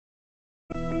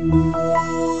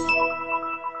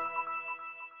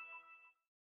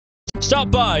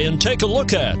Stop by and take a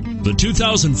look at the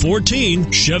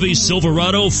 2014 Chevy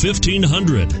Silverado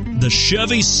 1500. The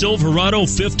Chevy Silverado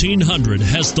 1500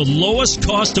 has the lowest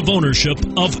cost of ownership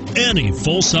of any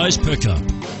full-size pickup,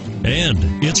 and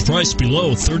it's priced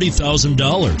below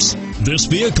 $30,000. This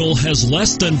vehicle has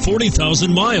less than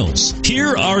 40,000 miles.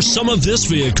 Here are some of this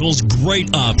vehicle's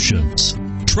great options: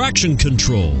 traction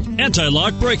control,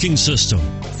 anti-lock braking system,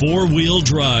 four-wheel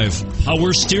drive,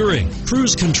 power steering,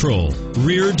 cruise control,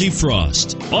 rear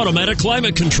defrost, automatic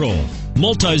climate control,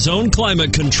 multi-zone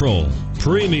climate control,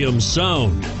 premium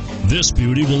sound. This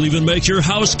beauty will even make your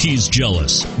house keys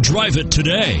jealous. Drive it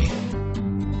today.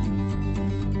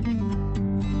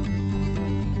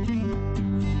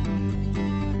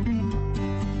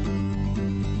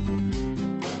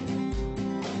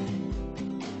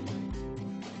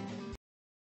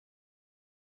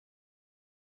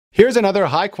 Here's another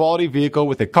high-quality vehicle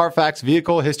with a Carfax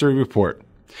Vehicle History Report.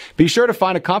 Be sure to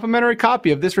find a complimentary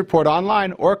copy of this report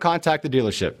online or contact the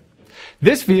dealership.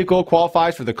 This vehicle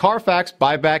qualifies for the Carfax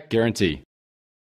Buyback Guarantee.